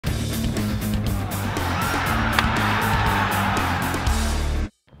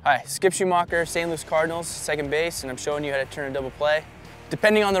Hi, Skip Schumaker, St. Louis Cardinals, second base, and I'm showing you how to turn a double play.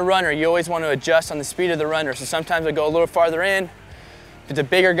 Depending on the runner, you always want to adjust on the speed of the runner. So sometimes I go a little farther in. If it's a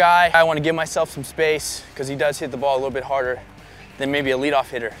bigger guy, I want to give myself some space because he does hit the ball a little bit harder than maybe a leadoff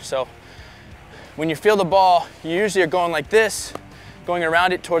hitter. So when you feel the ball, you usually are going like this, going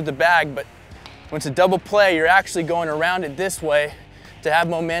around it toward the bag, but when it's a double play, you're actually going around it this way to have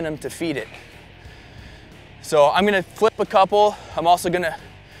momentum to feed it. So I'm going to flip a couple. I'm also going to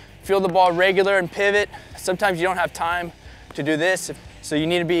feel the ball regular and pivot. Sometimes you don't have time to do this, so you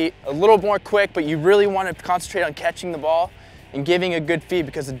need to be a little more quick, but you really want to concentrate on catching the ball and giving a good feed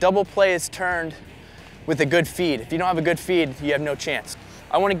because the double play is turned with a good feed. If you don't have a good feed, you have no chance.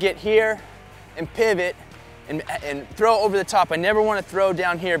 I want to get here and pivot and throw over the top. I never want to throw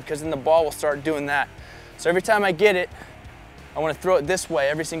down here because then the ball will start doing that. So every time I get it, I want to throw it this way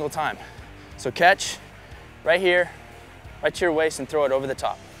every single time. So catch right here, right to your waist, and throw it over the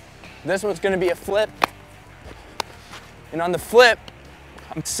top. This one's going to be a flip, and on the flip,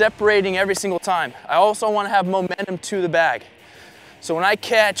 I'm separating every single time. I also want to have momentum to the bag. So when I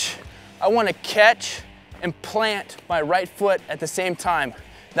catch, I want to catch and plant my right foot at the same time.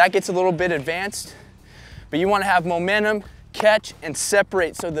 That gets a little bit advanced, but you want to have momentum, catch, and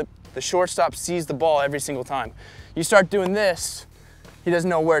separate so that the shortstop sees the ball every single time. You start doing this, he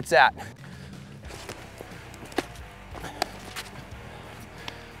doesn't know where it's at.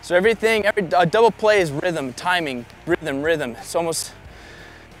 So every double play is rhythm, timing, rhythm.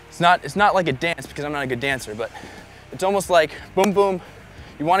 It's not like a dance because I'm not a good dancer, but it's almost like boom, boom.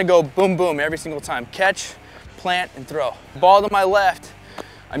 You want to go boom, boom every single time. Catch, plant, and throw. Ball to my left,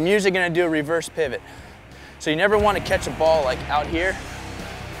 I'm usually going to do a reverse pivot. So you never want to catch a ball like out here.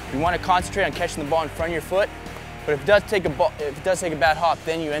 You want to concentrate on catching the ball in front of your foot. But if it does take a bad hop,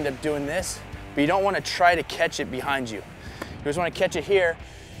 then you end up doing this. But you don't want to try to catch it behind you. You just want to catch it here.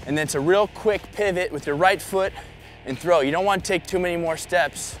 And then it's a real quick pivot with your right foot and throw. You don't want to take too many more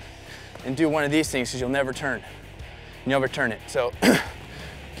steps and do one of these things because you'll never turn. You'll never turn it. So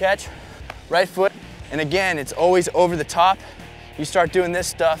catch, right foot, and again, it's always over the top. You start doing this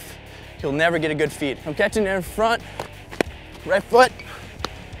stuff, you'll never get a good feed. I'm catching it in front, right foot,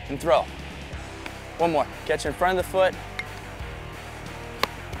 and throw. One more, catch in front of the foot.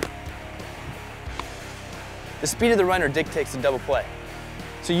 The speed of the runner dictates the double play.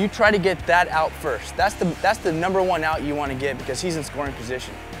 So you try to get that out first. That's the number one out you want to get because he's in scoring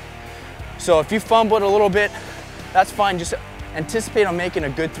position. So if you fumble it a little bit, that's fine. Just anticipate on making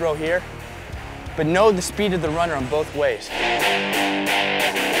a good throw here, but know the speed of the runner on both ways.